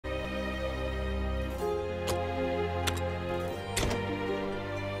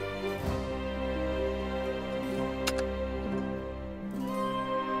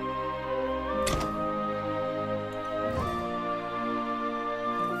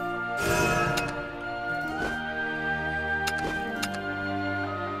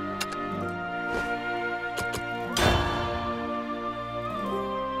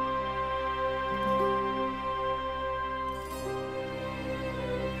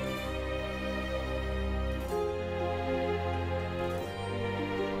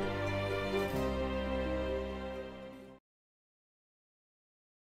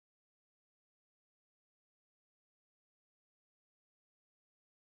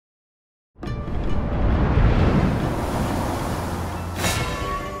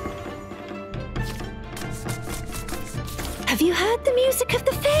Have you heard the music of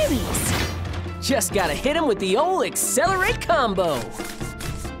the fairies? Just gotta hit him with the old accelerate combo.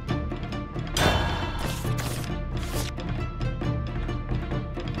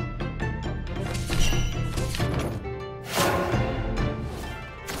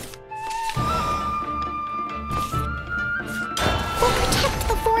 We'll protect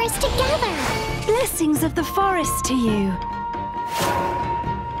the forest together. Blessings of the forest to you.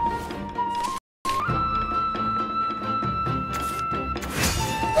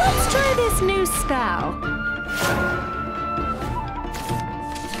 Let's try this new spell.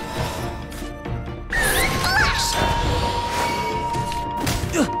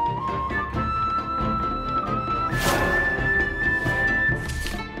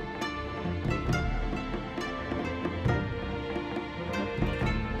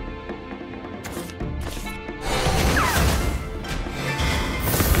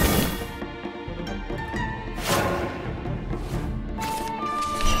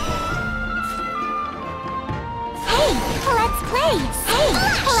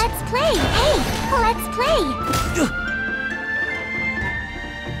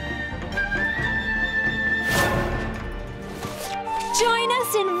 Join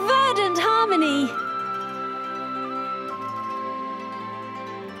us in verdant harmony.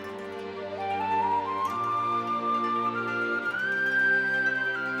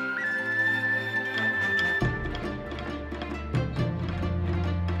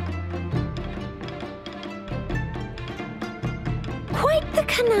 Quite the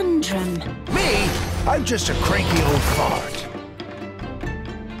conundrum. Me? I'm just a cranky old fart.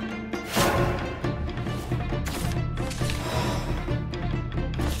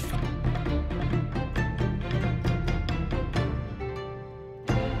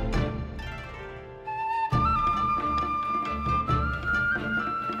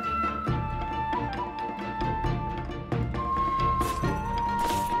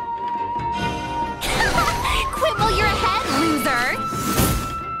 Quibble your head, loser!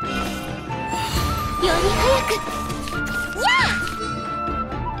 Yeah!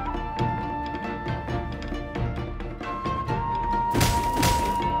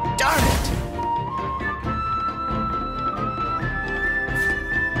 Darn it!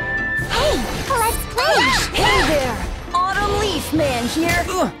 Hey, let's play! Hey there! Autumn Leaf Man here.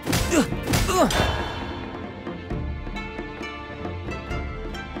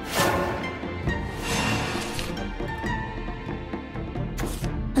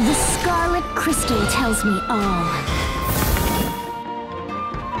 The scarlet crystal tells me all.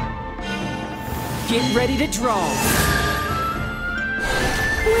 Get ready to draw.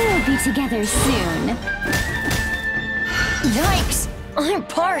 We'll be together soon. Yikes! I'm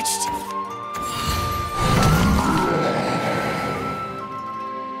parched.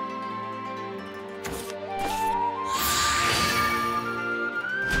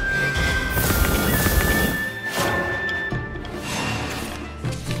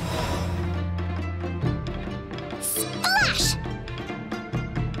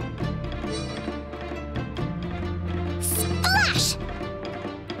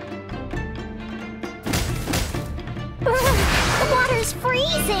 The water's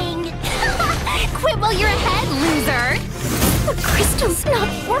freezing! Quibble your head, loser! The crystal's not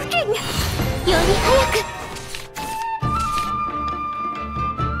working!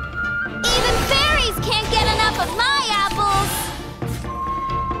 Even fairies can't get enough of my apples!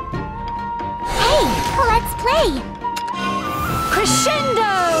 Hey, let's play!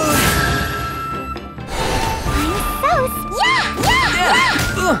 Crescendo! I'm so... Yeah!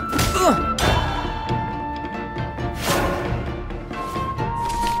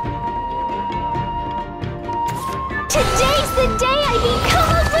 Today's the day I become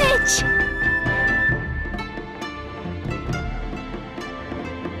a witch!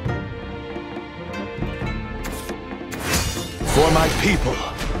 For my people.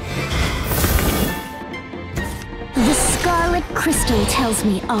 The scarlet crystal tells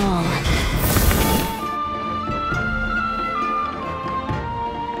me all.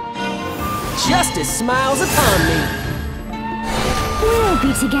 Justice smiles upon me. We'll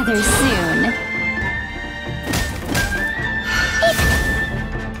be together soon.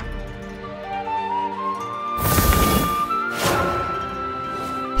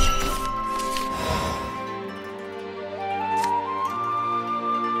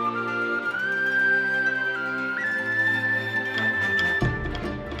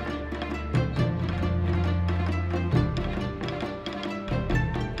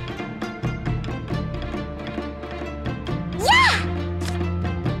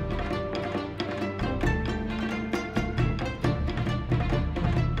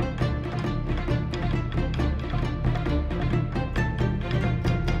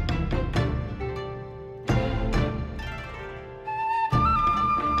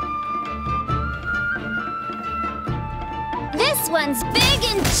 one's big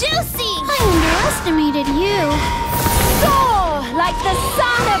and juicy! I underestimated you. Soar like the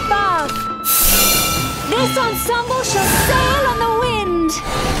sun above! This ensemble shall sail on the wind!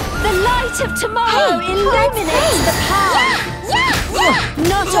 The light of tomorrow illuminates the path! Yeah!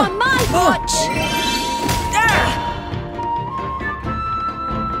 Not on my watch!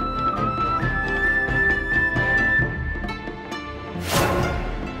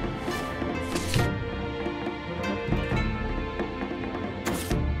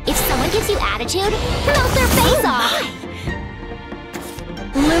 If someone gives you attitude, melt their face off.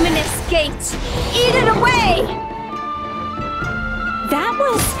 Luminous gate, eat it away! That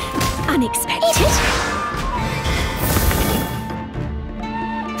was unexpected.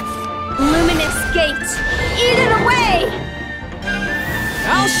 Luminous gate, eat it away!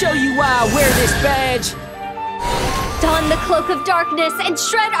 I'll show you why I wear this badge. Don the cloak of darkness and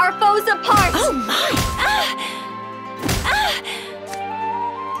shred our foes apart! Oh my!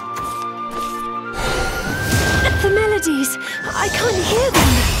 The melodies, I can't hear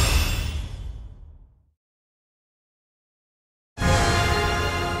them.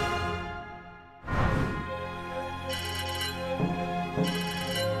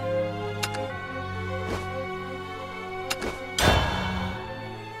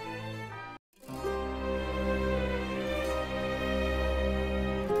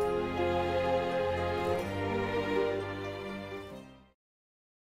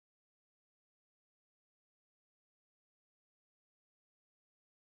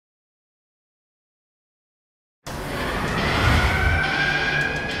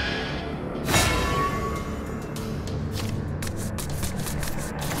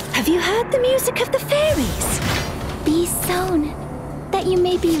 Have you heard the music of the fairies? Be sown, that you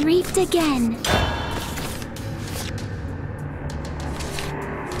may be reaped again.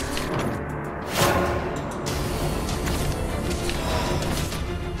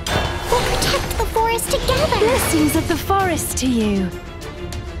 We'll protect the forest together. Blessings of the forest to you.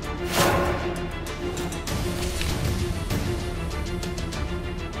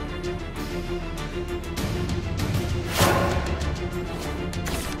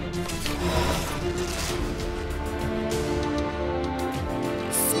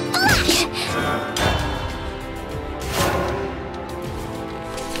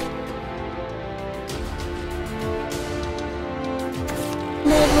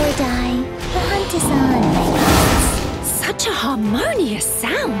 Live or die, the hunt is on. Such a harmonious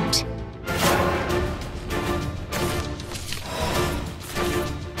sound.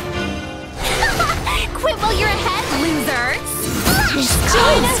 Quit while you're ahead, loser!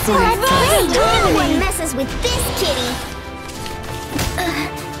 Join us for a fun No one messes with this kitty!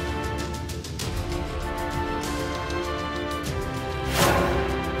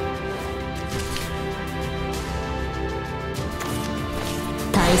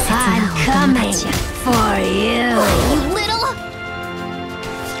 I'm coming for you. You little...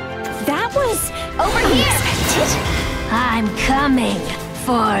 That was Over here! I'm coming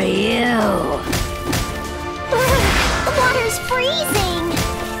for you. The water's freezing!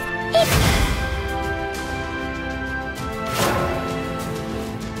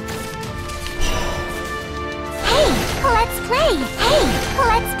 Hey, let's play! Hey,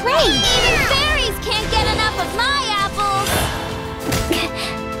 let's play! Even fairies can't get enough of my apples.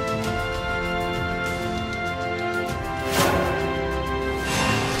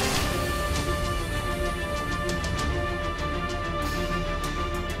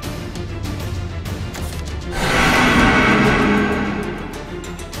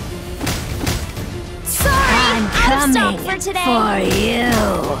 Coming for today. For you.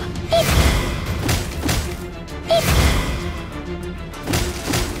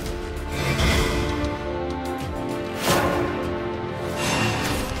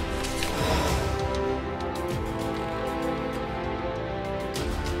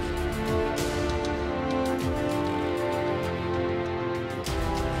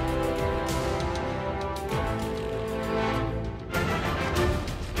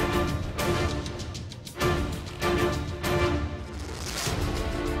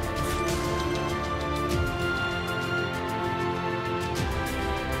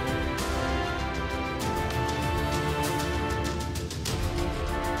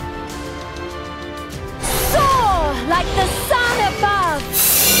 Like the sun above!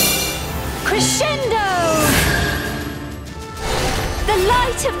 Crescendo! The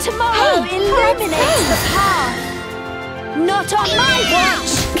light of tomorrow illuminates the path! Not on my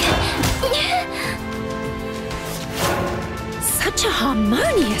watch! Such a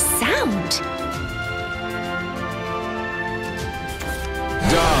harmonious sound!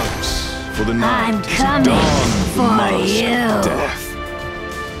 Dogs, For the night I'm is coming dawn, for mask you. of death.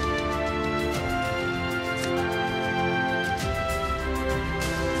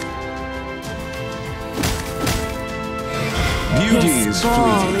 Beauty This is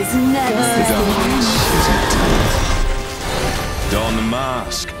ball fleeting. is never The darkness finished. is eternal. Don the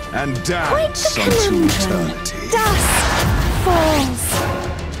mask and Quite dance the unto conundrum. eternity. Dusk falls.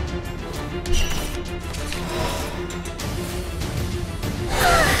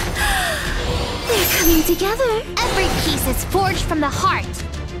 They're coming together. Every piece is forged from the heart.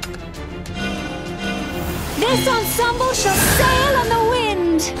 This ensemble shall sail on the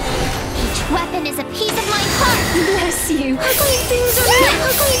wind. Each weapon is a piece of my heart. Bless you. Ugly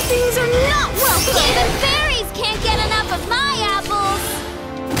things are not welcome. Even fairies can't get enough of my apples.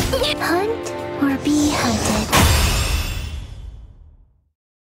 Hunt or be hunted.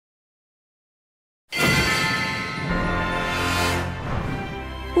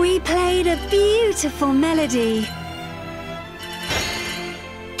 We played a beautiful melody.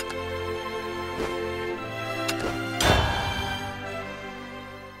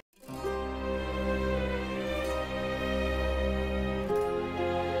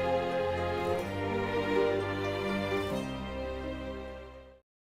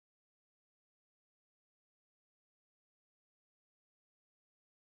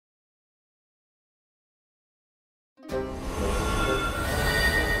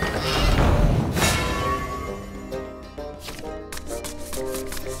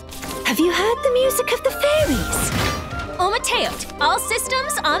 Have you heard the music of the fairies? Omateot, all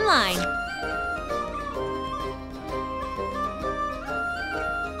systems online.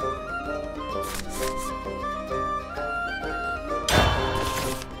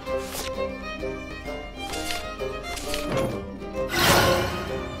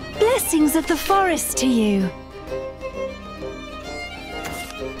 Blessings of the forest to you.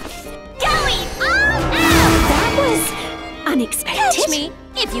 Going all out! That was unexpected. Catch me,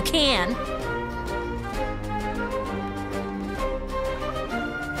 if you can.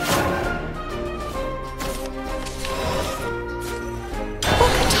 We'll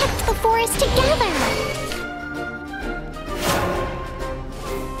protect the forest together.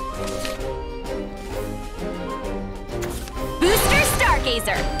 Booster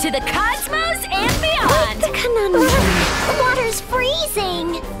Stargazer, to the cosmos and beyond! The conundrum. The water's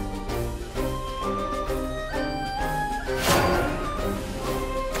freezing.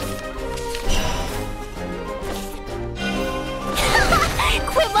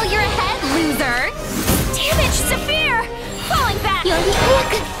 Quit while you're ahead, loser! Damage severe! Falling back! You'll be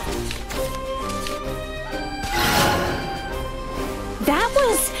quick. That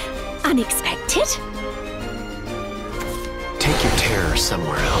was unexpected. Take your terror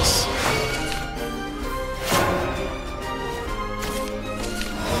somewhere else.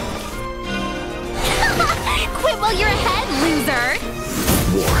 Quit while you're ahead, loser!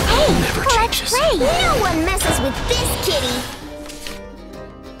 War never Let's changes. play. No one messes with this kitty.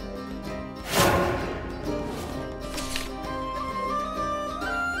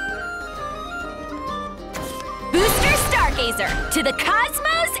 Booster Stargazer, to the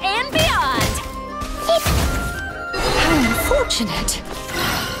cosmos and beyond! How unfortunate.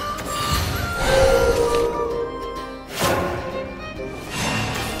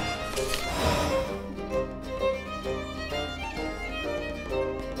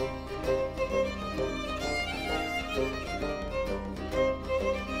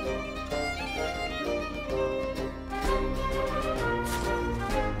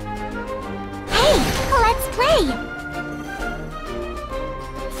 Let's play.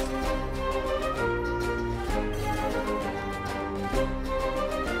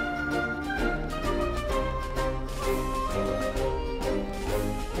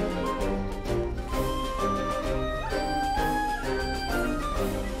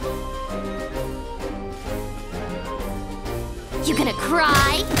 You gonna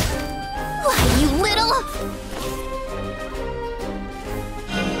cry? Why, you little...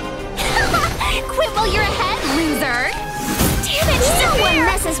 Quit while you're ahead, loser! Damage No one severe!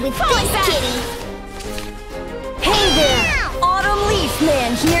 messes with Falling this back. kitty. Hey there, Autumn Leaf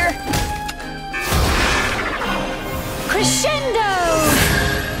Man here. Crescendo!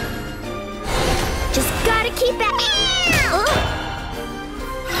 Just gotta keep that...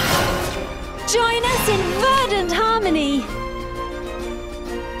 Join us in verdant harmony.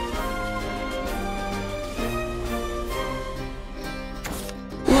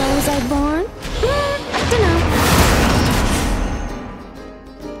 Where was I born? Dunno.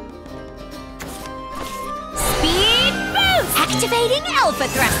 Speed boost! Activating Alpha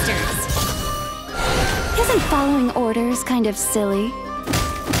Thrusters! Isn't following orders kind of silly?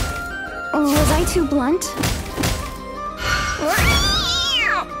 I too blunt?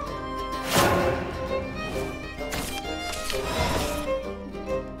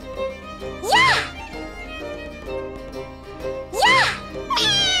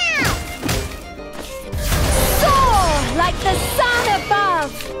 The sun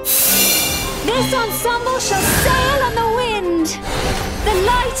above! This ensemble shall sail on the wind! The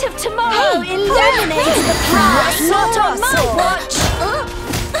light of tomorrow illuminates the past! Not on my watch!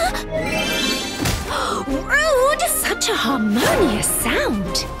 Rude! Such a harmonious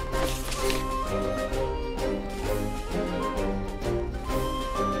sound!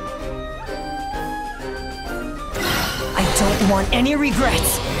 I don't want any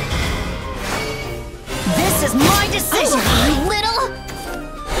regrets! This is my decision! Oh, little...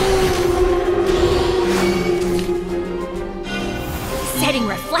 Setting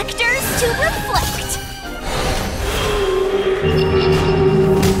reflectors to reflect!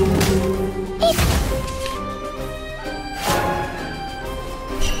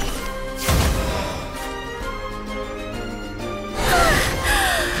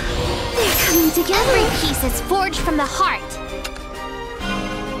 They're coming together. Every piece is forged from the heart.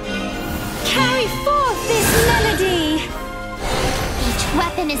 Carry forth this melody! Each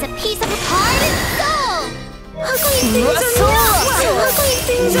weapon is a piece of heart and soul! Ugly things are not welcome! Ugly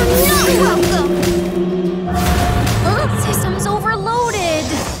things are not welcome! System's overloaded!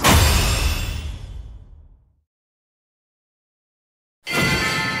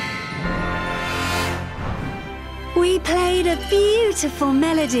 We played a beautiful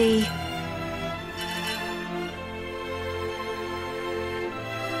melody.